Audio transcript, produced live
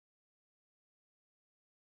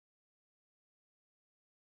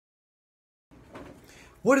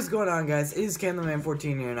What is going on, guys? It is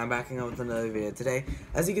CanTheMan14 here, and I'm backing up with another video today.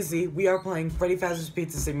 As you can see, we are playing Freddy Fazbear's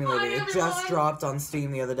Pizza Simulator. It just dropped on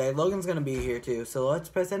Steam the other day. Logan's gonna be here too, so let's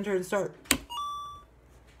press enter and start.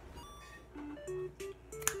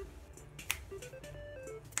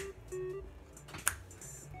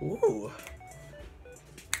 Ooh.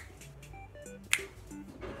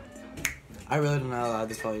 I really don't know how loud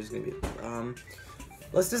this probably is gonna be.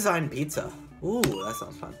 Let's design pizza. Ooh, that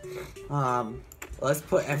sounds fun. Let's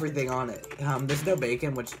put everything on it. There's no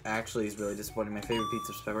bacon, which actually is really disappointing. My favorite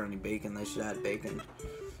pizza is pepperoni bacon. They should add bacon.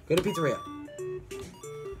 Go to pizzeria.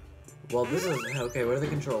 Well, this is okay. What are the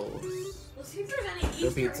controls? Let's see if there's any Easter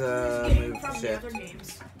Go pizza, eggs move from the shift. other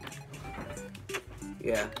games.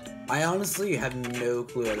 Yeah, I honestly have no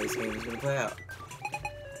clue how this game is gonna play out.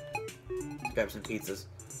 Let's grab some pizzas.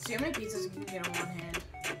 See how many pizzas you can get on one hand.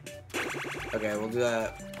 Okay, we'll do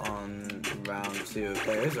that on round 2. If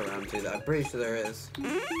there is a round 2, I'm pretty sure there is.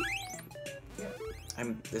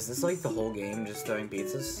 Is this like the whole game, just throwing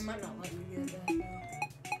pizzas? I might not let you get that.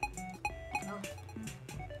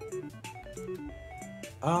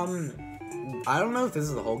 No. I don't know if this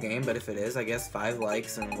is the whole game, but if it is, I guess 5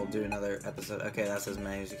 likes and we'll do another episode. Okay, that's as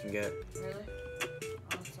many as you can get. Really?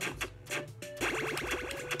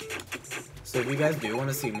 So if you guys do want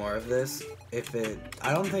to see more of this,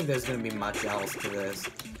 I don't think there's going to be much else to this.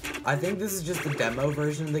 I think this is just the demo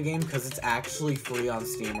version of the game because it's actually free on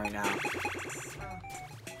Steam right now.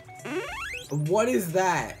 What is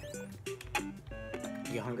that?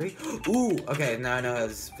 You hungry? Ooh, okay, now I know how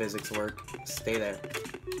this physics work. Stay there.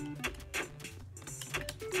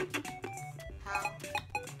 How?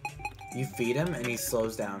 You feed him and he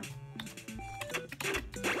slows down.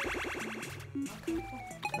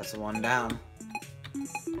 That's 1 down.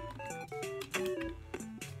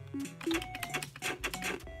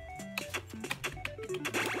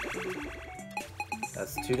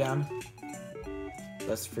 That's 2 down.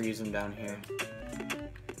 Let's freeze him down here.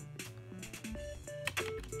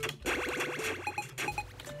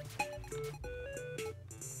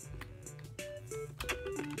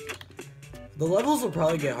 The levels will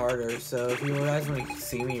probably get harder, so if you guys want to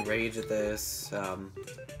see me rage at this,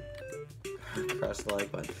 press the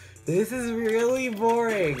like button. This is really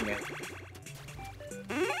boring!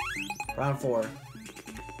 Round 4.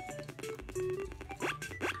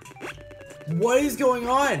 What is going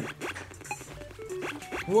on?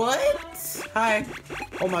 What? Hi.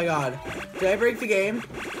 Oh my god. Did I break the game?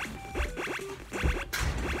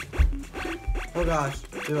 Oh gosh.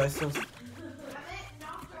 Do I still...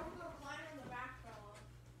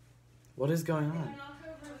 What is going on?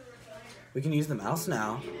 We can use the mouse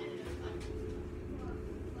now.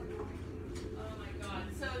 Oh my god.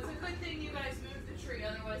 So it's a good thing you guys moved the tree,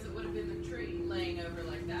 otherwise it would have been the tree laying over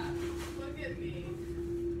like that. Look at me.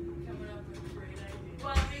 Coming up with a great idea.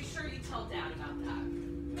 Well, make sure you tell Dad about that.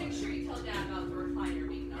 Make sure you tell Dad about the recliner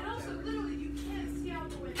being knocked And also, over. literally, you can't see out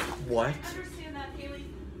the window. What? I understand that, Haley.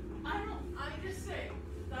 I'm just saying.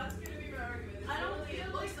 That's gonna be my argument. I don't Literally, feel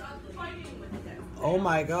it like looks I'm ugly. fighting with them. Oh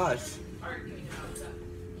my gosh. Arguing about stuff.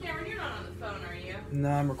 Cameron, you're not on the phone, are you? No,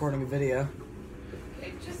 I'm recording a video.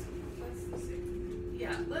 Okay, just let's see.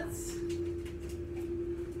 Yeah, let's.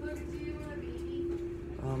 Look, do you want a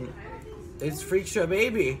baby? It's Freak Show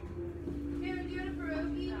Baby. Karen, do you want a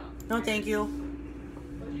pierogi? No. No, thank you.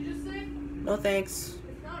 What'd you just say? No, thanks.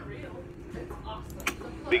 It's not real. It's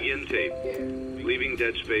awesome. Begin tape. Leaving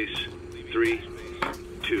Dead Space. 3,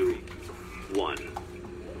 2, 1.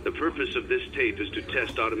 The purpose of this tape is to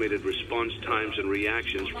test automated response times and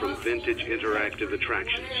reactions from vintage interactive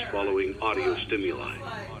attractions following audio stimuli.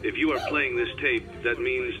 If you are playing this tape, that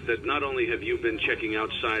means that not only have you been checking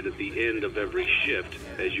outside at the end of every shift,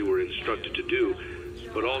 as you were instructed to do,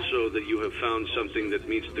 but also that you have found something that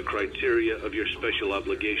meets the criteria of your special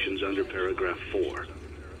obligations under paragraph 4.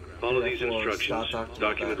 Follow these instructions,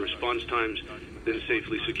 document response times, then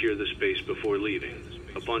safely secure the space before leaving.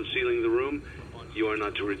 Upon sealing the room, you are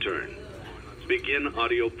not to return. Begin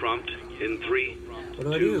audio prompt in 3, What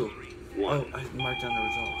do I 2, do? 1. Oh, I marked down the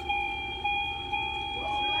result.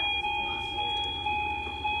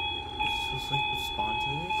 Is this supposed to like respond to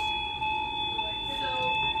this?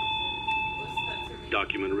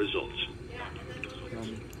 Document results.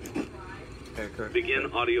 Okay, correct.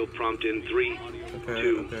 Begin audio prompt in 3, Okay,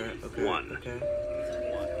 2, okay, 1. okay.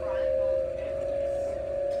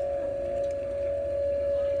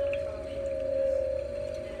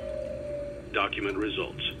 Document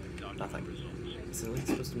results. Nothing. Is it like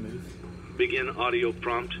supposed to move? Begin audio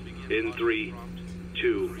prompt in 3,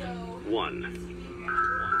 2, 1.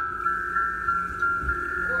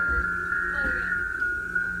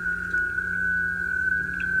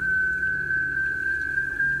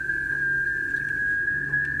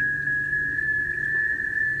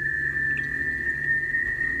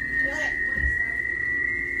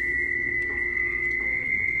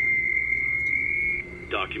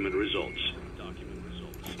 document results.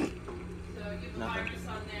 So you can Nothing. find this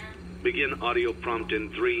on there. Begin audio prompt in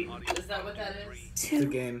 3. Is that what that is? It's a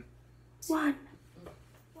game. 1.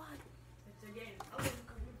 It's a game. Oh,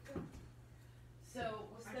 go. So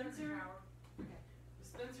was Spencer? Okay. Was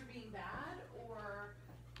Spencer being bad or?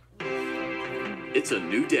 It's a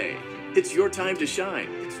new day. It's your time to shine.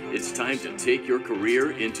 It's time to take your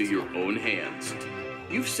career into your own hands.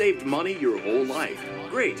 You've saved money your whole life.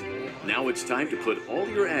 Great. Now it's time to put all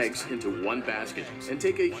your eggs into one basket and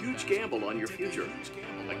take a huge gamble on your future.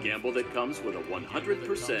 A gamble that comes with a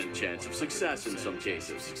 100% chance of success in some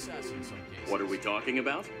cases. What are we talking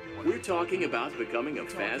about? We're talking about becoming a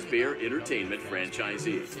Fazbear Entertainment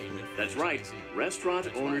franchisee. That's right, restaurant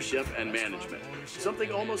ownership and management.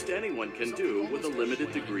 Something almost anyone can do with a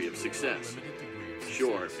limited degree of success.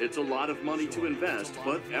 Sure, it's a lot of money to invest,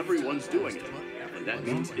 but everyone's doing it. And that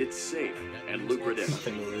means it's safe and lucrative.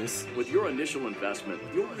 Nothing to lose. With your initial investment,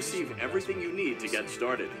 you'll receive everything you need to get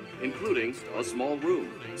started, including a small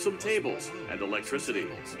room, some tables, and electricity.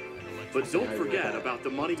 But don't forget about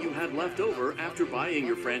the money you had left over after buying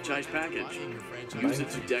your franchise package. Use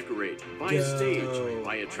it to decorate, buy a stage,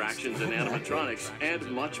 buy attractions and animatronics,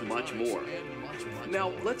 and much, much more.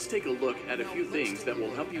 Now, let's take a look at a few things that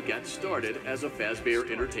will help you get started as a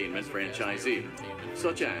Fazbear Entertainment franchisee,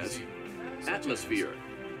 such as atmosphere.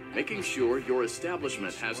 Making sure your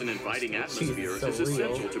establishment has an inviting atmosphere is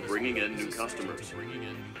essential to bringing in new customers.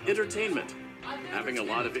 Entertainment. Having a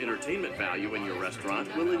lot of entertainment value in your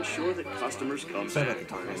restaurant will ensure that customers come back.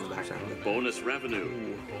 Bonus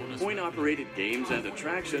revenue. Coin-operated games and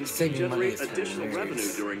attractions generate additional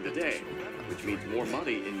revenue during the day, which means more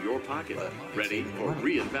money in your pocket, ready for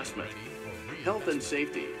reinvestment. Health and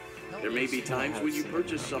safety. There may be times when you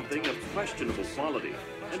purchase something of questionable quality,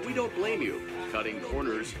 and we don't blame you. Cutting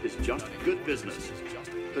corners is just good business.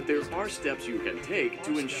 But there are steps you can take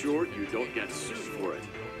to ensure you don't get sued for it.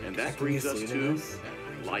 And that brings us to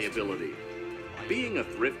liability. Being a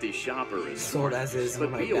thrifty shopper is smart,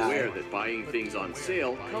 but be aware that buying things on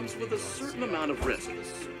sale comes with a certain amount of risk.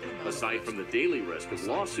 Aside from the daily risk of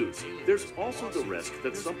lawsuits, there's also the risk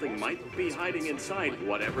that something might be hiding inside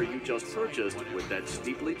whatever you just purchased with that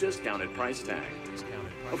steeply discounted price tag.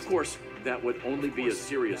 Of course, that would only be a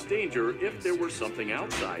serious danger if there were something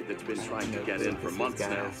outside that's been trying to get in for months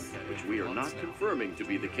now, which we are not confirming to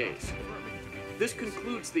be the case. This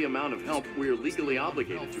concludes the amount of help we're legally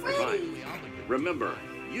obligated to provide. Remember,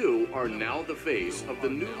 you are now the face of the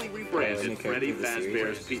newly rebranded Freddy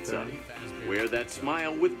Fazbear's Pizza. Wear that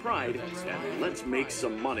smile with pride, and let's make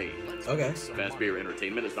some money. Okay. Fazbear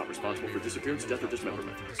Entertainment is not responsible for disappearance, death, or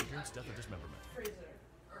dismemberment. Freezer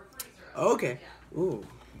or freezer. Okay. Ooh.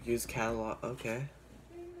 Use catalog. Okay.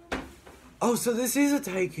 Oh, so this is a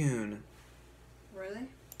tycoon. Really?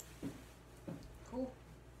 Cool.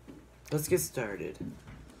 Let's get started.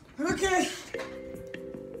 Okay.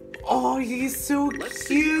 Oh, he's so Let's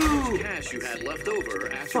see how much cute. cash you had left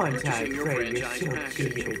over after Fun purchasing time, your Freddy. You're franchise so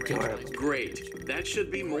cute and package. adorable. Great. That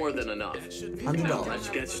should be more than enough. Now $100. let's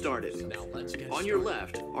get started. On your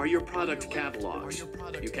left are your product catalogs.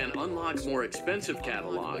 You can unlock more expensive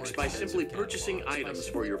catalogs by simply purchasing items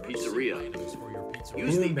for your pizzeria.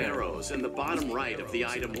 Use the arrows in the bottom right of the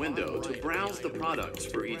item window to browse the products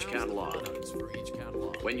for each catalog.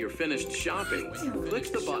 When you're finished shopping,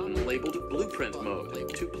 click the button labeled Blueprint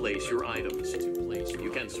Mode to place your items.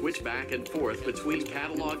 You can switch back and forth between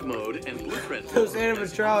catalog mode and blueprint mode Those as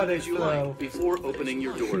animatronics, you though. like before opening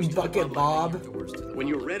your doors to the Bucket public. Bob. When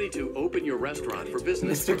you're ready to open your restaurant for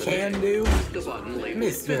business Mr. for the day, Can-Do. click the button labeled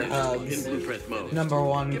Mr. Finish Hugs. in Blueprint Mode. Number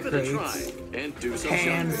one Give it a try crates. and do some shopping.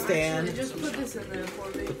 Handstand. Just put this in there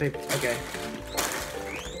for me. The paper. Okay.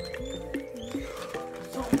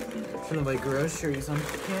 From the like groceries on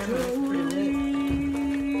camera.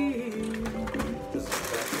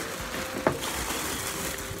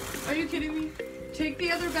 Are you kidding me? Take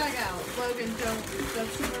the other bag out. Logan, don't.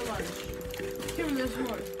 That's for lunch. Give him this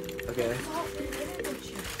more. Okay.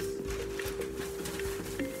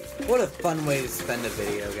 What a fun way to spend a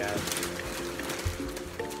video, guys.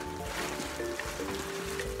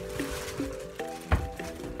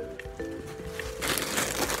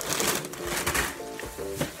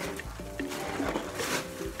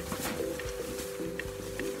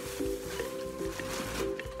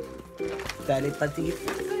 Daddy Pati.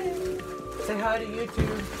 Say hi to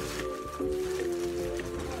YouTube.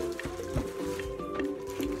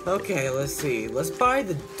 Okay, let's see. Let's buy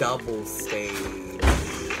the double stage.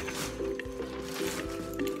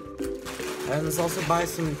 And let's also buy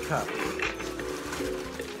some cups.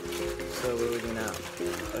 So what do we do now?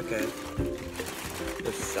 Okay.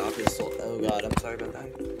 The shop is sold. Oh god, I'm sorry about that.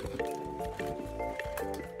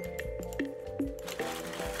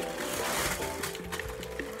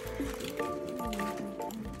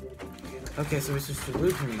 Okay, so we switched to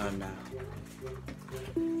looping mode now.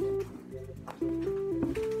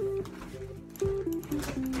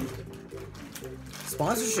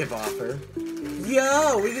 Sponsorship offer?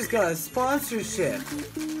 Yo, we just got a sponsorship!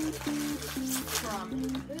 From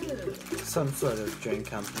who? Some sort of drink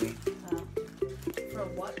company. For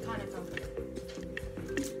what kind of company?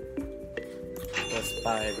 Let's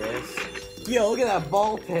buy this. Yo, look at that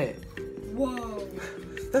ball pit! Whoa.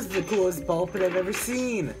 That's the coolest ball pit I've ever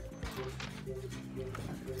seen!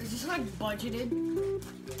 Is this like budgeted?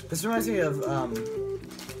 This reminds me of,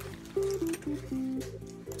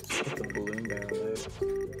 just put the balloon barrel there.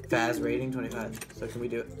 Faz rating 25. So can we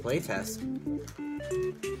do it? Play test.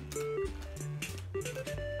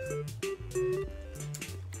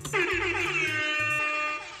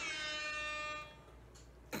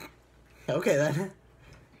 Okay then.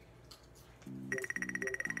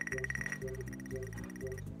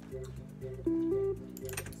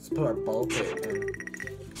 Let's put our ball pit in.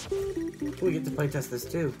 Ooh, we get to play test this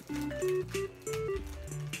too.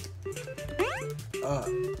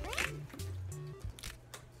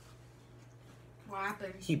 What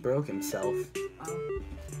happened? He broke himself. Oh.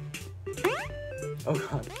 Oh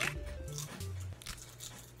god.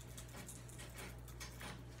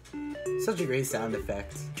 Such a great sound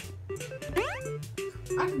effect.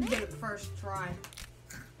 I can get it first try.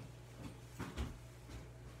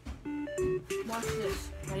 Watch this.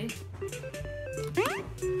 Ready?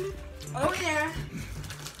 Oh yeah.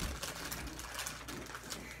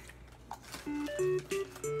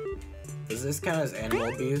 Does this count as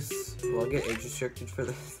animal abuse? Will I get age restricted for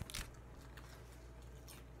this?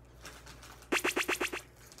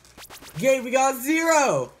 Yay, we got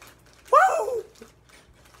 0! Woo!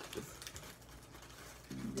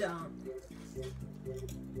 Dumb.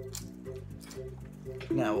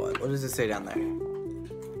 Now what? What does it say down there?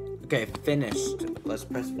 Okay, finished. Let's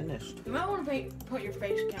press finished. You might want to put your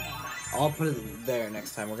face cam on. I'll put it there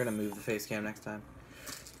next time. We're gonna move the face cam next time.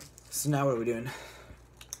 So now what are we doing?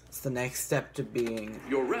 It's the next step to being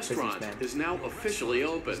Your restaurant businessman. is now officially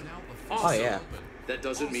open. Oh Awesome. yeah. That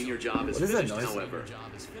doesn't mean your job is What is that finished, noise? however.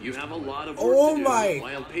 You have a lot of work Oh to do my-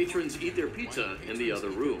 while patrons eat their pizza in the other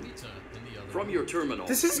room. From your terminal,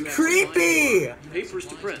 This is you have creepy! supplies, papers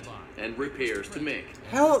to print, and repairs to make.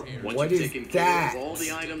 Hell, Once what you've is taken care that? of all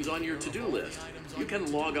the items on your to-do list, you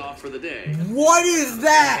can log off for the day. What is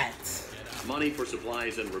that? Money for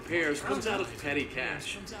supplies and repairs comes out of petty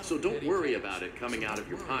cash, so don't worry about it coming out of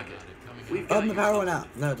your pocket. We've got Oh, the you power covered. went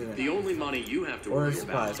out. No, it didn't. The only money you have to Order worry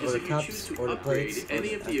supplies, about is order if cups, you choose to order upgrade plates,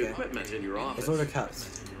 any of the okay. equipment in your office. Let's order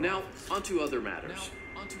cups. Now, onto other matters.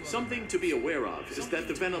 Something to be aware of is that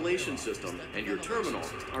the ventilation system and your terminal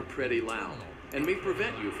are pretty loud and may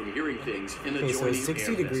prevent you from hearing things in Okay, so adjoining it's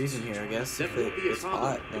 60 air degrees vents. in here, I guess. That If will be a it's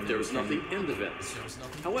problem hot, then if there is we can- nothing in the vents.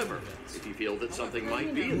 However, if you feel that something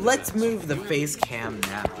might be in the Let's vents, move the face cam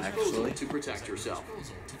now, disposal actually. to protect yourself.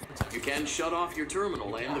 You can shut off your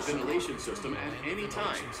terminal and the ventilation system at any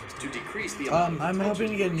time to decrease the amount of I'm hoping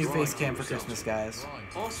to get a new attention face cam for drawing to Christmas, yourself.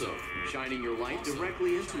 guys. Also, shining your light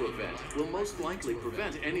directly into a vent will most likely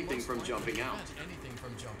prevent anything from jumping out.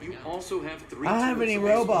 You also have 3 I don't have tools any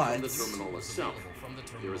available robots. from the terminal itself.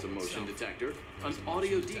 There is a motion detector, an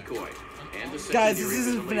audio decoy, and a Guys, this secondary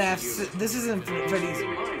isn't FNAF. ventilation unit. This isn't Freddy's. Keep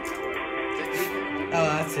in mind, that you can Oh,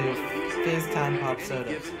 that's only it. use one of these FaceTime at pop any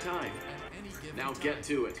sodas. given time. Now get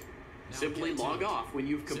to it. Simply log off when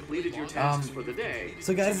you've completed your tasks for the day.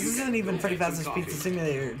 So guys, you this can isn't even go Freddy get some Fazbear's Pizza coffee.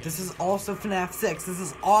 Simulator. This is also FNAF 6. This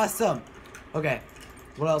is awesome. Okay,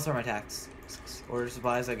 what else are my tasks? Order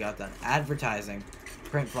supplies, I got that. Advertising.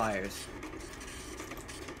 Print flyers.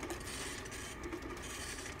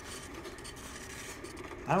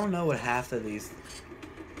 I don't know what half of these...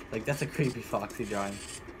 Like, that's a creepy Foxy drawing.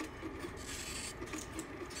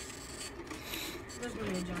 There's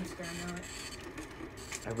gonna be a jump scare, I know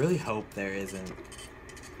it. I really hope there isn't.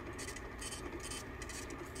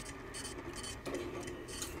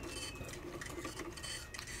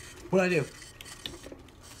 What'd I do?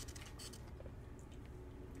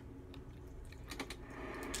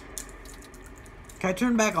 Can I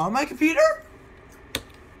turn back on my computer?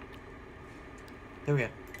 There we go.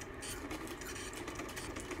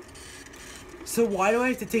 So why do I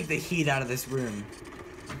have to take the heat out of this room?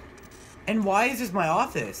 And why is this my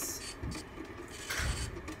office?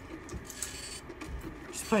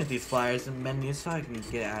 Just plant these flyers and menus so I can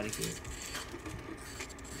get out of here.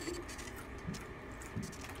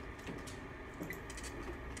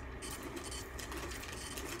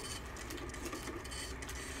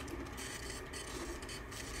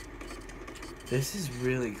 This is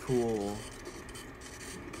really cool.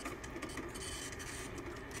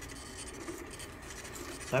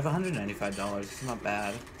 So I have $195. It's not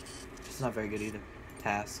bad. It's not very good either.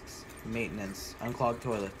 Tasks. Maintenance. Unclogged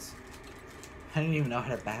toilets. I didn't even know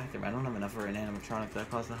how to bathroom. I don't have enough for an animatronic that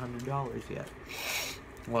costs $100 yet.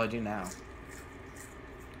 Well, I do now.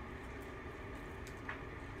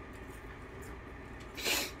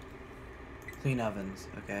 Clean ovens.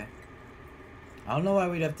 Okay. I don't know why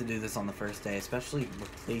we'd have to do this on the first day, especially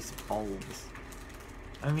replace bulbs.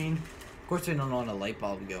 I mean, of course we don't want a light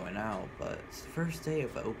bulb going out, but it's the first day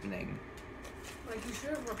of opening. Like, you should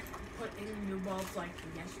have put in new bulbs like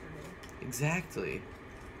yesterday. Exactly.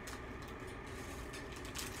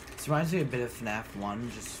 This reminds me a bit of FNAF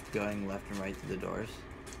 1, just going left and right through the doors.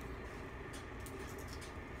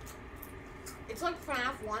 It's like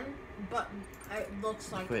FNAF 1, but it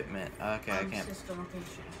looks like Equipment. Okay, I can't. system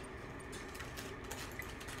location.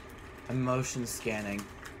 Motion scanning.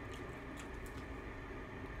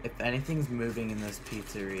 If anything's moving in this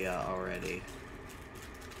pizzeria already.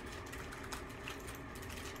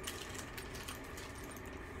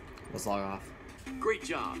 Let's log off. Great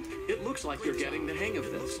job. It looks like you're getting the hang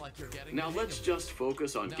of this. Now let's just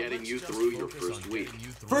focus on getting you through your first week.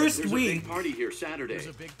 First There's a week! big party here Saturday,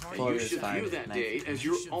 and you should view that day as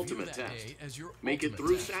your ultimate test. Make it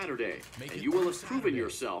through Saturday, and you will have proven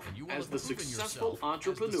yourself as the successful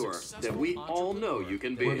entrepreneur that we all know you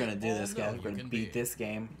can be. We're gonna do this, guys. We're gonna beat this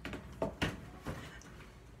game.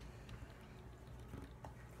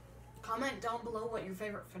 Comment down below what your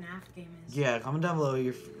favorite FNAF game is. Yeah, comment down below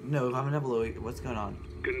your... No, comment down below what's going on.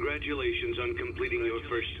 Congratulations on completing your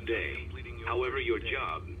first day. However, your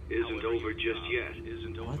job isn't over just yet.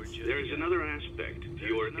 What? There is another aspect to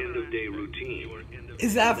your end-of-day routine.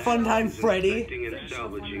 Is that Funtime is Freddy? inspecting and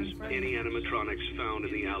salvaging any animatronics found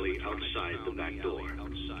in the alley outside the back door.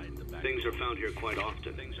 Things are found here quite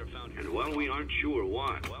often, and while we aren't sure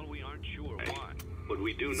why, what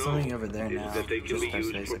we do know Something over there now. is that they can Just be press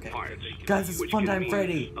used space, for okay. parts, Guys, it's which Funtime can mean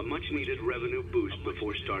Freddy. a much-needed revenue boost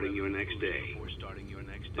before starting your next day.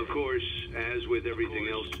 Of course, as with everything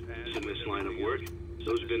else in this line of work,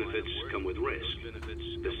 those benefits come with risk.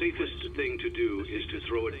 The safest thing to do is to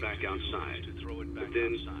throw it back outside, but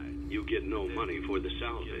then you get no money for the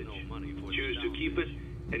salvage. Choose to keep it,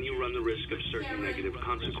 and you run the risk of certain negative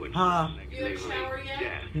consequences, Huh. You had a shower namely yet?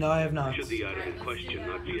 death. No, I have not. Should the item in question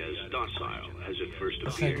not be as docile as it first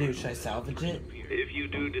What should I do? appeared. Should I salvage it? If you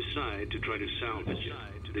do decide to try to salvage it,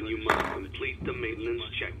 then you must complete the maintenance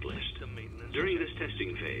checklist. During this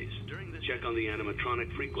testing phase, check on the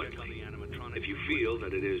animatronic frequently. If you feel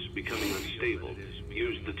that it is becoming unstable,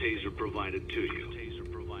 use the taser provided to you.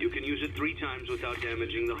 You can use it 3 times without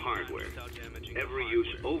damaging the hardware. Every use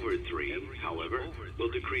over 3, however, will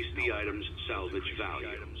decrease the item's salvage value.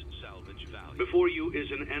 Before you is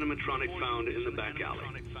an animatronic found in the back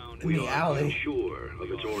alley. We the are alley? unsure of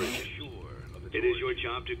its origin. It is your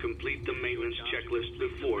job to complete the maintenance checklist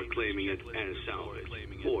before claiming it as salvage.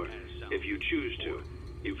 Or, if you choose to,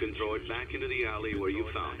 you can throw it back into the alley where you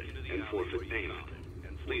found it and forfeit payment.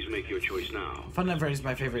 Please make your choice now. Funtime Freddy is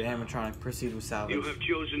my favorite animatronic. Proceed with salvage. You have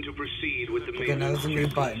chosen to proceed with the Okay, now maintenance there's a new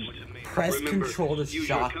checklist. button. Press Remember, control to use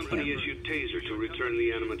shock your him. company-issued taser to return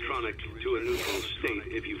the animatronic to a neutral state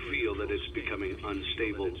if you feel that it's becoming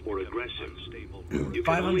unstable or aggressive. You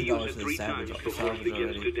can only use $500 it for the 3 times salvage before it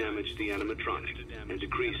begins already. to damage the animatronic and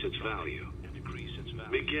decrease its value.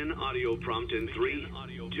 Begin audio prompt in 3,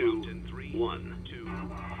 2, 1.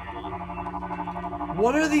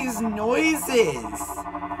 What are these noises?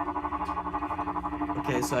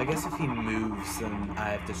 Okay, so I guess if he moves, then I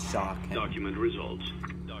have to shock him. Document results.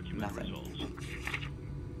 Nothing.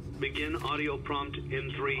 Begin audio prompt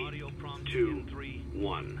in 3, 2,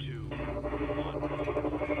 1.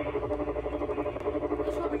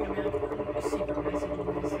 That's probably gonna be like a secret message in this.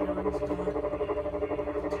 No one's gonna...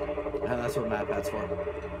 And that's what MatPat's for.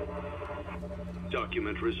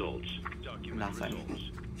 Document results.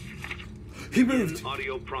 Nothing. He moved! Begin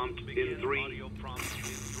audio prompt in 3,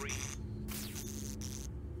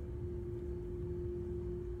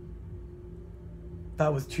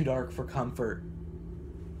 That was too dark for comfort.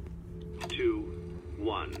 2,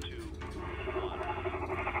 1.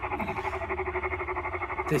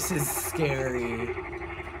 This is scary. What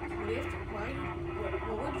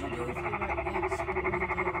would you do if you went yes? What would you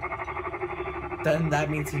do? Then that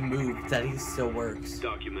means he moved, that he still works.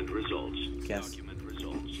 Document results. Yes.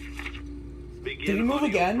 Begin Did he move audio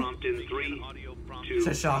again? Prompt in 3, 2, Should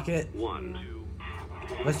I shock it? 1.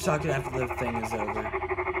 Let's shock it after the thing is over.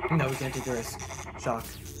 No, we can't take the risk. Shock.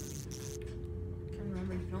 Can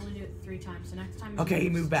remember, you can only do it 3 times. The next time. Okay, he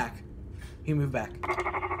moved back. He moved back.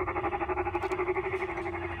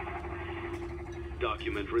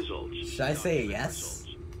 Document results. Should I say yes?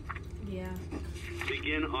 Yeah.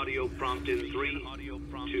 Begin audio prompt in 3,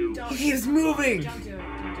 2. Don't. He keeps moving! Don't do it.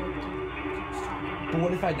 Don't do it. Don't. But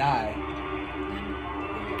what if I die?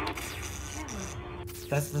 Then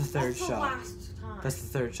That's the third That's the shock. last time. That's the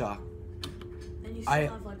third shock. And you still I-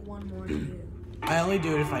 have like one more to do. I only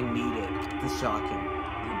do it if I need it to shock him.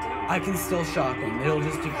 I can still shock him. It'll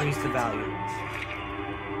just decrease the value.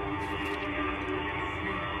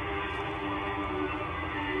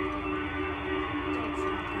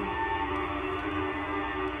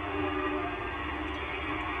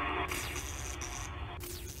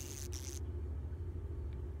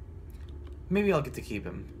 Maybe I'll get to keep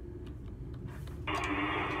him.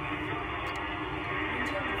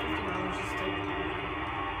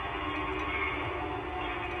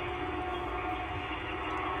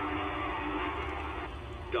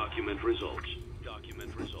 Document results.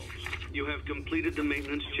 Document results. You have completed the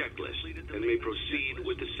maintenance checklist and may proceed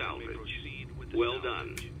with the salvage. Well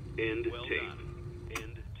done. End tape.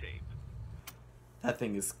 That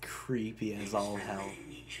thing is creepy as all hell.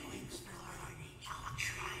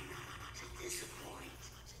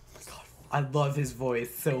 God, I love his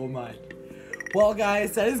voice so much. Well,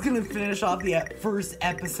 guys, that is gonna finish off the first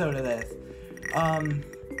episode of this.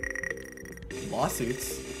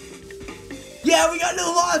 Lawsuits. Yeah, we got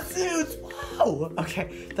no lawsuits! Wow!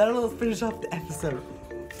 Okay, that'll finish off the episode.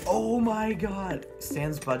 Oh my god.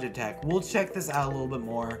 Stan's budget tech. We'll check this out a little bit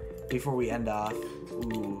more before we end off.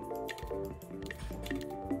 Ooh.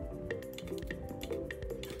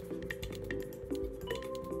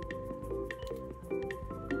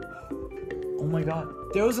 Oh my god.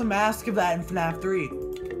 There was a mask of that in FNAF 3.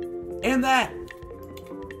 And that!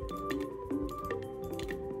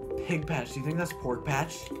 Pig patch. Do you think that's pork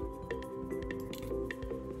patch?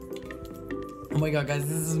 Oh my god, guys,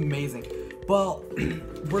 this is amazing. Well,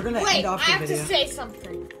 we're gonna end off the video. Wait, I have to say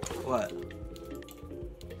something. What?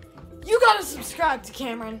 You gotta subscribe to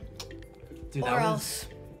Cameron. Dude, Or else.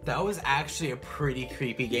 that was actually a pretty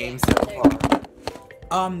creepy game so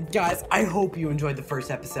far. Guys, I hope you enjoyed the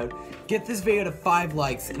first episode. Get this video to 5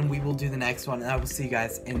 likes and we will do the next one, and I will see you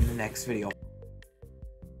guys in the next video.